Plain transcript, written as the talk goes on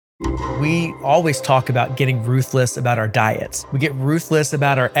We always talk about getting ruthless about our diets. We get ruthless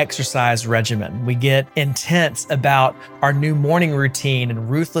about our exercise regimen. We get intense about our new morning routine and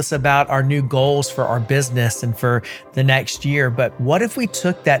ruthless about our new goals for our business and for the next year. But what if we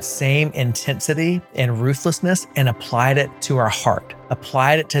took that same intensity and ruthlessness and applied it to our heart?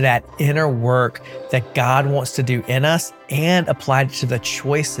 Applied it to that inner work that God wants to do in us and applied it to the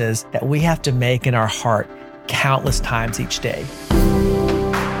choices that we have to make in our heart countless times each day.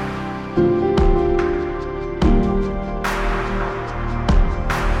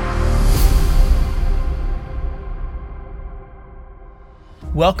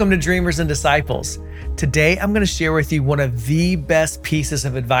 Welcome to Dreamers and Disciples. Today, I'm going to share with you one of the best pieces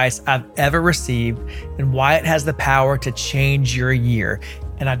of advice I've ever received and why it has the power to change your year.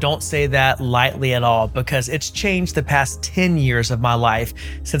 And I don't say that lightly at all because it's changed the past 10 years of my life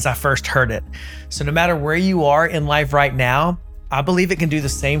since I first heard it. So no matter where you are in life right now, I believe it can do the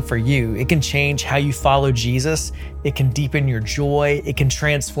same for you. It can change how you follow Jesus. It can deepen your joy. It can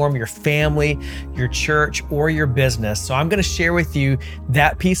transform your family, your church, or your business. So I'm going to share with you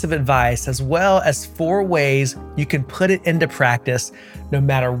that piece of advice as well as 4 ways you can put it into practice no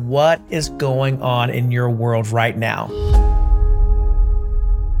matter what is going on in your world right now.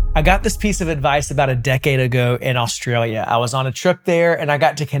 I got this piece of advice about a decade ago in Australia. I was on a trip there and I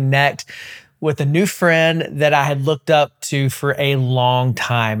got to connect with a new friend that I had looked up to for a long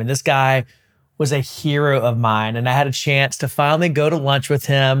time. And this guy was a hero of mine. And I had a chance to finally go to lunch with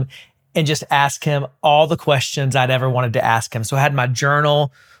him and just ask him all the questions I'd ever wanted to ask him. So I had my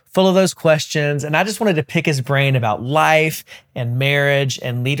journal full of those questions. And I just wanted to pick his brain about life and marriage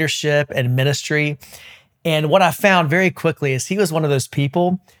and leadership and ministry. And what I found very quickly is he was one of those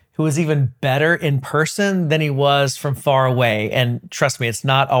people who was even better in person than he was from far away. And trust me, it's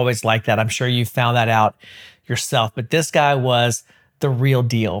not always like that. I'm sure you found that out yourself, but this guy was the real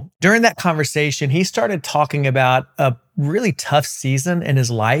deal. During that conversation, he started talking about a really tough season in his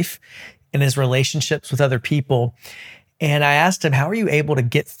life and his relationships with other people. And I asked him, how are you able to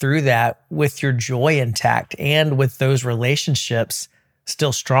get through that with your joy intact and with those relationships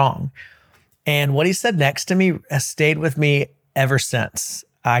still strong? And what he said next to me has stayed with me ever since.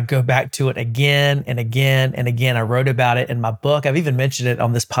 I go back to it again and again and again. I wrote about it in my book. I've even mentioned it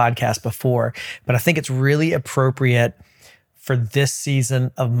on this podcast before, but I think it's really appropriate for this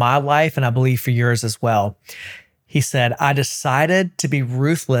season of my life, and I believe for yours as well. He said, I decided to be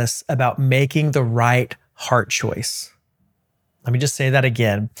ruthless about making the right heart choice. Let me just say that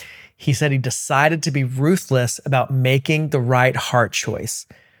again. He said he decided to be ruthless about making the right heart choice.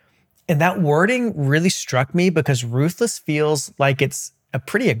 And that wording really struck me because ruthless feels like it's a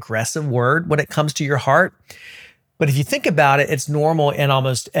pretty aggressive word when it comes to your heart. But if you think about it, it's normal in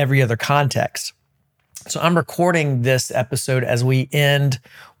almost every other context. So I'm recording this episode as we end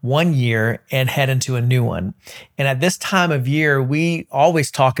one year and head into a new one. And at this time of year, we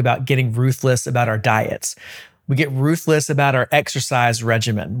always talk about getting ruthless about our diets. We get ruthless about our exercise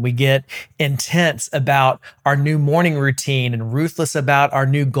regimen. We get intense about our new morning routine and ruthless about our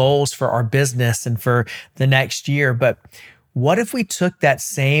new goals for our business and for the next year. But what if we took that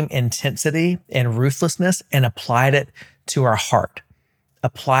same intensity and ruthlessness and applied it to our heart?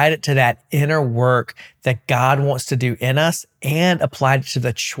 Applied it to that inner work that God wants to do in us and applied it to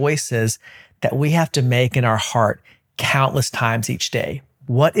the choices that we have to make in our heart countless times each day.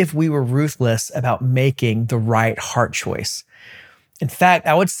 What if we were ruthless about making the right heart choice? In fact,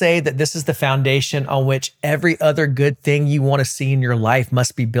 I would say that this is the foundation on which every other good thing you want to see in your life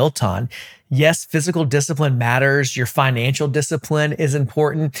must be built on. Yes, physical discipline matters. Your financial discipline is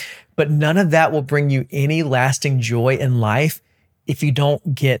important, but none of that will bring you any lasting joy in life if you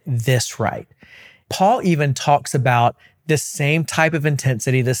don't get this right. Paul even talks about this same type of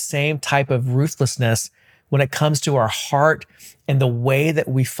intensity, this same type of ruthlessness when it comes to our heart and the way that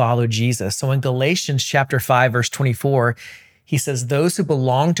we follow Jesus. So in Galatians chapter 5, verse 24, he says, those who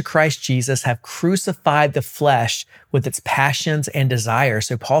belong to Christ Jesus have crucified the flesh with its passions and desires.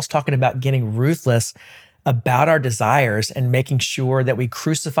 So Paul's talking about getting ruthless about our desires and making sure that we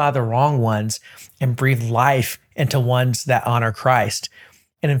crucify the wrong ones and breathe life into ones that honor Christ.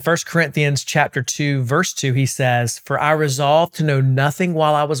 And in 1 Corinthians chapter 2, verse 2, he says, for I resolved to know nothing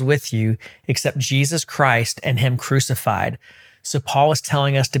while I was with you except Jesus Christ and him crucified. So Paul is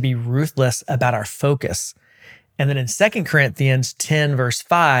telling us to be ruthless about our focus. And then in 2 Corinthians 10, verse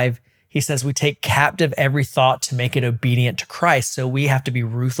 5, he says we take captive every thought to make it obedient to Christ. So we have to be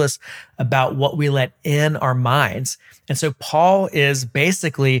ruthless about what we let in our minds. And so Paul is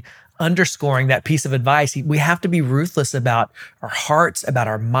basically underscoring that piece of advice. We have to be ruthless about our hearts, about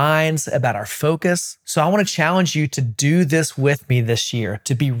our minds, about our focus. So I want to challenge you to do this with me this year,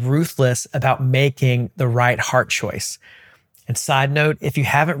 to be ruthless about making the right heart choice. And side note, if you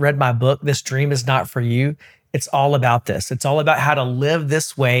haven't read my book, This Dream Is Not For You, it's all about this. It's all about how to live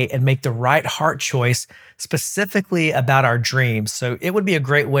this way and make the right heart choice, specifically about our dreams. So it would be a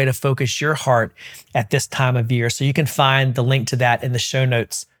great way to focus your heart at this time of year. So you can find the link to that in the show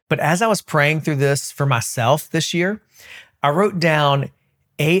notes. But as I was praying through this for myself this year, I wrote down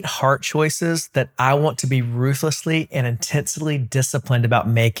 8 heart choices that I want to be ruthlessly and intensely disciplined about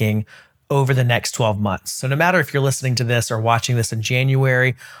making over the next 12 months. So no matter if you're listening to this or watching this in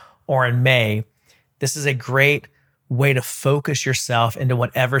January or in May, this is a great way to focus yourself into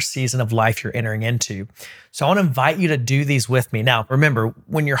whatever season of life you're entering into. So I want to invite you to do these with me. Now, remember,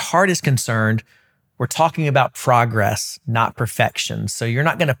 when your heart is concerned, we're talking about progress, not perfection. So you're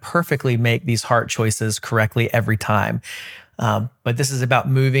not going to perfectly make these heart choices correctly every time. But this is about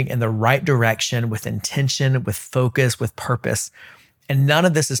moving in the right direction with intention, with focus, with purpose. And none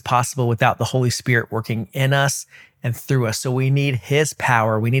of this is possible without the Holy Spirit working in us and through us. So we need His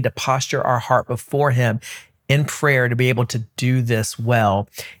power. We need to posture our heart before Him in prayer to be able to do this well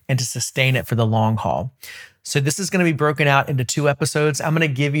and to sustain it for the long haul. So this is going to be broken out into 2 episodes. I'm going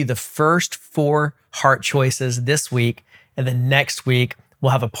to give you the first 4 heart choices this week, and then next week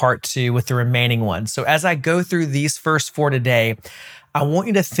we'll have a part 2 with the remaining ones. So as I go through these first 4 today, I want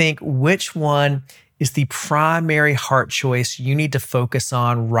you to think which one is the primary heart choice you need to focus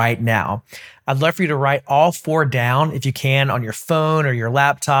on right now. I'd love for you to write all 4 down if you can on your phone or your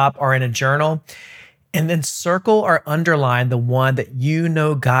laptop or in a journal, and then circle or underline the one that you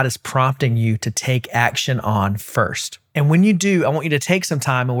know God is prompting you to take action on first. And when you do, I want you to take some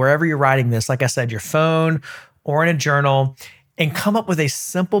time and wherever you're writing this, like I said, your phone or in a journal, and come up with a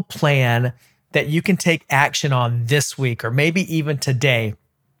simple plan that you can take action on this week or maybe even today.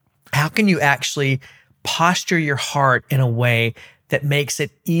 How can you actually posture your heart in a way that makes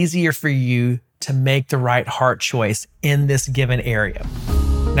it easier for you to make the right heart choice in this given area?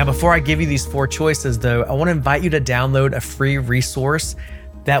 Now, before I give you these 4 choices, though, I want to invite you to download a free resource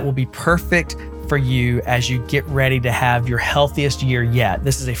that will be perfect for you as you get ready to have your healthiest year yet.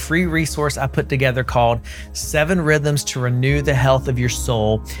 This is a free resource I put together called 7 Rhythms to Renew the Health of Your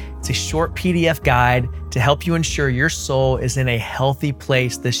Soul. It's a short PDF guide to help you ensure your soul is in a healthy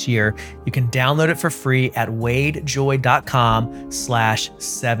place this year. You can download it for free at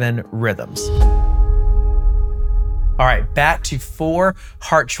wadejoy.com/7rhythms. All right, back to 4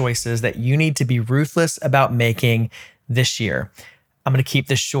 heart choices that you need to be ruthless about making this year. I'm going to keep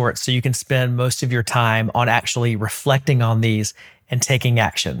this short so you can spend most of your time on actually reflecting on these and taking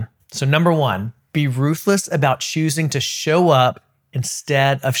action. So number 1, be ruthless about choosing to show up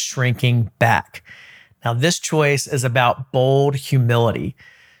instead of shrinking back. Now, this choice is about bold humility.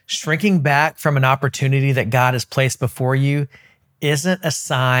 Shrinking back from an opportunity that God has placed before you isn't a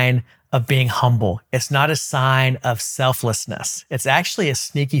sign of being humble. It's not a sign of selflessness. It's actually a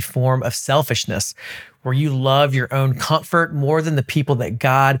sneaky form of selfishness where you love your own comfort more than the people that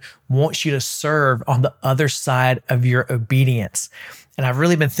God wants you to serve on the other side of your obedience. And I've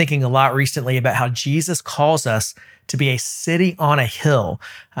really been thinking a lot recently about how Jesus calls us to be a city on a hill.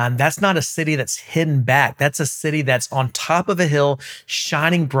 That's not a city that's hidden back. That's a city that's on top of a hill,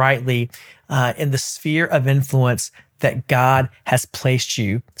 shining brightly in the sphere of influence that God has placed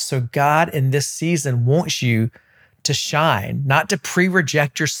you. So God in this season wants you to shine, not to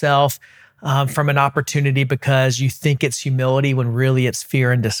pre-reject yourself from an opportunity because you think it's humility when really it's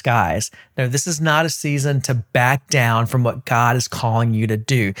fear in disguise. No, this is not a season to back down from what God is calling you to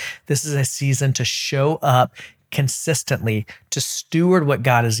do. This is a season to show up consistently, to steward what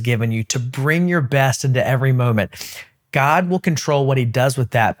God has given you, to bring your best into every moment. God will control what He does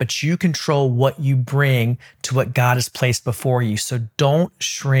with that, but you control what you bring to what God has placed before you. So don't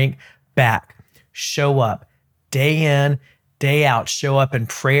shrink back. Show up day in, day out. Show up in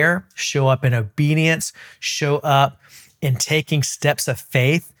prayer, show up in obedience, show up in taking steps of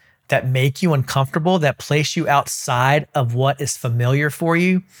faith that make you uncomfortable, that place you outside of what is familiar for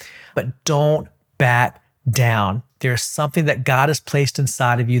you, but don't back down. There's something that God has placed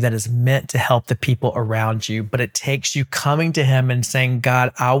inside of you that is meant to help the people around you, but it takes you coming to Him and saying,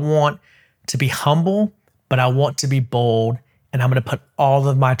 God, I want to be humble, but I want to be bold, and I'm going to put all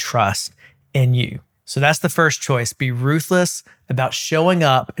of my trust in you. So that's the first choice. Be ruthless about showing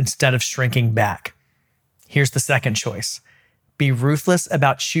up instead of shrinking back. Here's the second choice. Be ruthless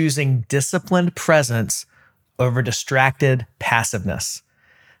about choosing disciplined presence over distracted passiveness.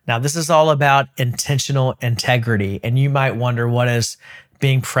 Now, this is all about intentional integrity, and you might wonder, what does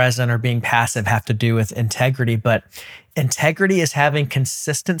being present or being passive have to do with integrity, but integrity is having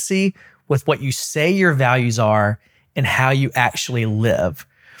consistency with what you say your values are and how you actually live.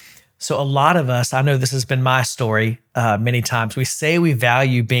 So a lot of us, I know this has been my story many times, we say we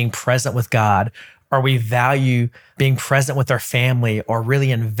value being present with God, or we value being present with our family, or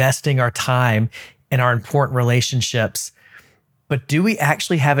really investing our time in our important relationships. But do we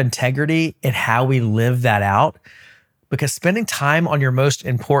actually have integrity in how we live that out? Because spending time on your most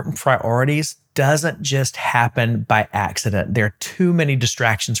important priorities doesn't just happen by accident. There are too many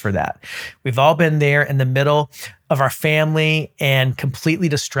distractions for that. We've all been there in the middle of our family and completely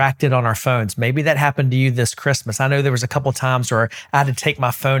distracted on our phones. Maybe that happened to you this Christmas. I know there was a couple times where I had to take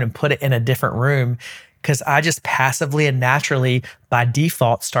my phone and put it in a different room because I just passively and naturally by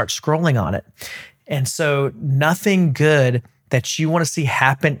default start scrolling on it. And so nothing good that you want to see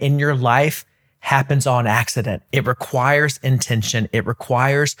happen in your life happens on accident. It requires intention, it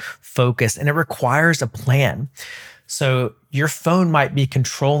requires focus, and it requires a plan. So your phone might be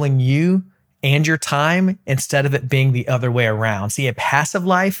controlling you and your time instead of it being the other way around. See, a passive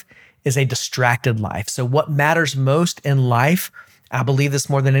life is a distracted life. So what matters most in life, I believe this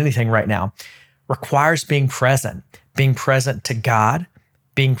more than anything right now, requires being present to God,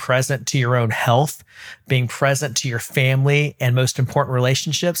 being present to your own health, being present to your family and most important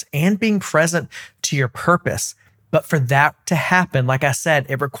relationships, and being present to your purpose. But for that to happen, like I said,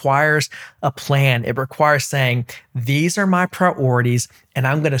 it requires a plan. It requires saying, these are my priorities, and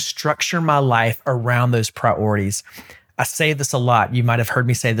I'm going to structure my life around those priorities. I say this a lot. You might have heard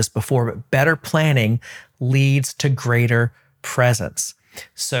me say this before, but better planning leads to greater presence.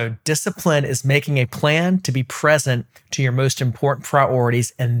 So discipline is making a plan to be present to your most important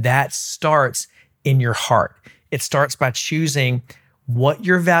priorities, and that starts in your heart. It starts by choosing what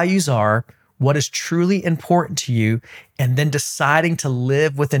your values are, what is truly important to you, and then deciding to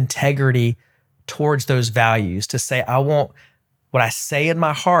live with integrity towards those values, to say, I want what I say in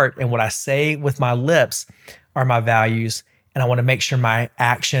my heart and what I say with my lips are my values. And I want to make sure my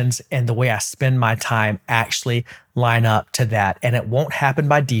actions and the way I spend my time actually line up to that. And it won't happen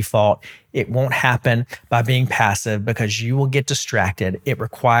by default. It won't happen by being passive because you will get distracted. It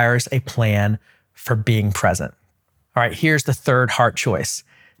requires a plan for being present. All right, here's the third heart choice.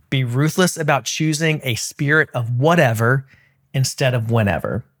 Be ruthless about choosing a spirit of whatever instead of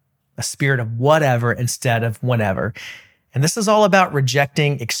whenever. A spirit of whatever instead of whenever. And this is all about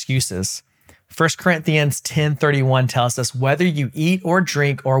rejecting excuses. 1 Corinthians 10:31 tells us, whether you eat or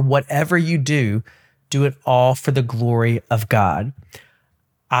drink or whatever you do, do it all for the glory of God.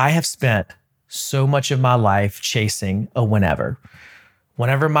 I have spent so much of my life chasing a whenever.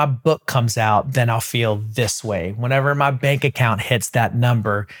 Whenever my book comes out, then I'll feel this way. Whenever my bank account hits that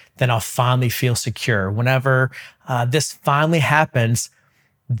number, then I'll finally feel secure. Whenever this finally happens,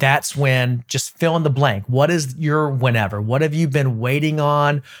 that's when, just fill in the blank. What is your whenever? What have you been waiting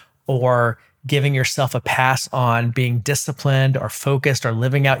on or giving yourself a pass on being disciplined or focused or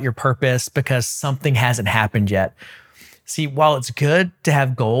living out your purpose because something hasn't happened yet? See, while it's good to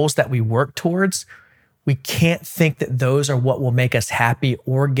have goals that we work towards, we can't think that those are what will make us happy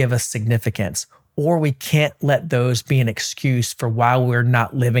or give us significance, or we can't let those be an excuse for why we're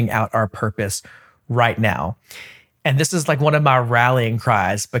not living out our purpose right now. And this is like one of my rallying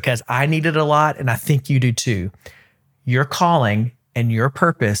cries because I need it a lot, and I think you do too. Your calling and your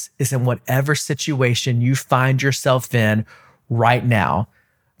purpose is in whatever situation you find yourself in right now.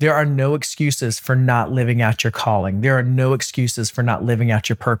 There are no excuses for not living out your calling. There are no excuses for not living out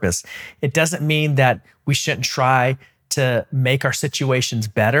your purpose. It doesn't mean that we shouldn't try to make our situations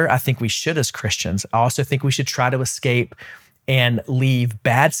better. I think we should as Christians. I also think we should try to escape and leave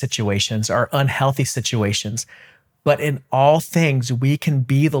bad situations or unhealthy situations. But in all things, we can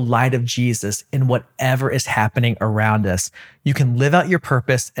be the light of Jesus in whatever is happening around us. You can live out your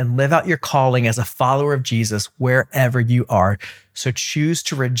purpose and live out your calling as a follower of Jesus wherever you are. So choose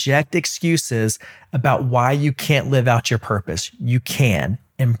to reject excuses about why you can't live out your purpose. You can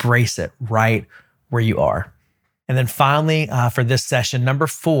embrace it right where you are. And then finally, for this session, number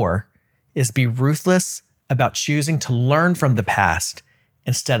 4 is be ruthless about choosing to learn from the past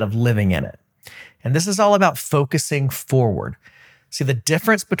instead of living in it. And this is all about focusing forward. See, the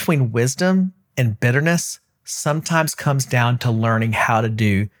difference between wisdom and bitterness sometimes comes down to learning how to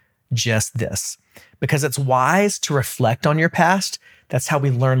do just this. Because it's wise to reflect on your past. That's how we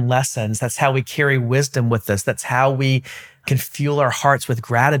learn lessons. That's how we carry wisdom with us. That's how we can fuel our hearts with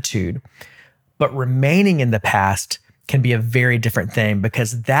gratitude. But remaining in the past can be a very different thing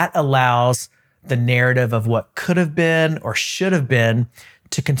because that allows the narrative of what could have been or should have been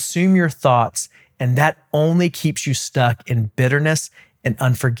to consume your thoughts. And that only keeps you stuck in bitterness and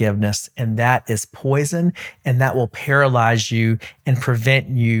unforgiveness. And that is poison, and that will paralyze you and prevent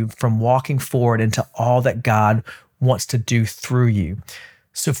you from walking forward into all that God wants to do through you.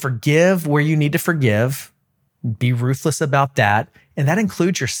 So forgive where you need to forgive. Be ruthless about that. And that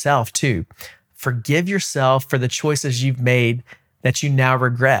includes yourself too. Forgive yourself for the choices you've made that you now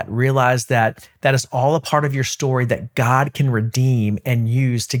regret. Realize that that is all a part of your story that God can redeem and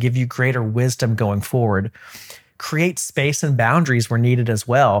use to give you greater wisdom going forward. Create space and boundaries where needed as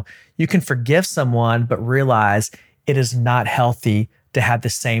well. You can forgive someone, but realize it is not healthy to have the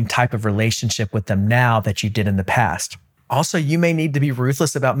same type of relationship with them now that you did in the past. Also, you may need to be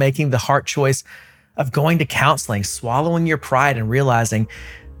ruthless about making the hard choice of going to counseling, swallowing your pride and realizing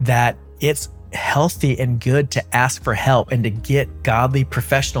that it's healthy and good to ask for help and to get godly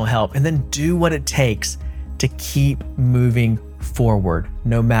professional help, and then do what it takes to keep moving forward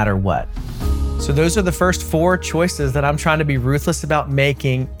no matter what. So those are the first 4 choices that I'm trying to be ruthless about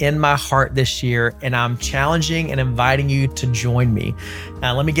making in my heart this year, and I'm challenging and inviting you to join me.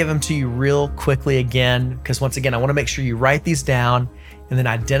 Now, let me give them to you real quickly again, because once again, I want to make sure you write these down and then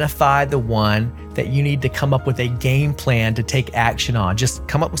identify the one that you need to come up with a game plan to take action on. Just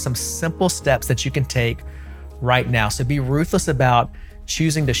come up with some simple steps that you can take right now. So be ruthless about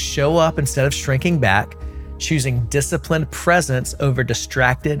choosing to show up instead of shrinking back, choosing disciplined presence over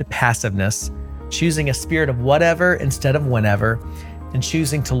distracted passiveness, choosing a spirit of whatever instead of whenever, and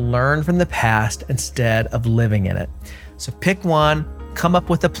choosing to learn from the past instead of living in it. So pick one, come up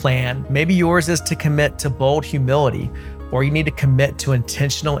with a plan. Maybe yours is to commit to bold humility, or you need to commit to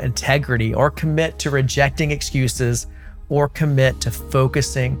intentional integrity, or commit to rejecting excuses, or commit to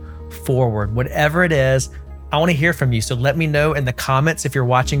focusing forward. Whatever it is, I want to hear from you. So let me know in the comments if you're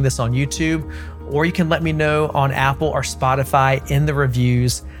watching this on YouTube, or you can let me know on Apple or Spotify in the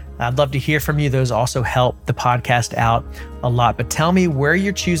reviews. I'd love to hear from you. Those also help the podcast out a lot. But tell me where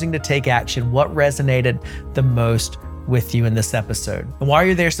you're choosing to take action, what resonated the most with you in this episode. And while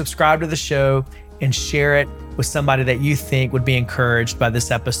you're there, subscribe to the show and share it with somebody that you think would be encouraged by this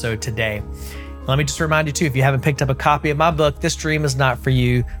episode today. Let me just remind you too, if you haven't picked up a copy of my book, This Dream Is Not For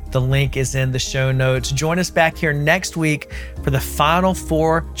You, the link is in the show notes. Join us back here next week for the final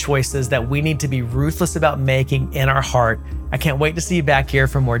 4 choices that we need to be ruthless about making in our heart. I can't wait to see you back here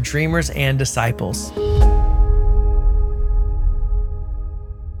for more Dreamers and Disciples.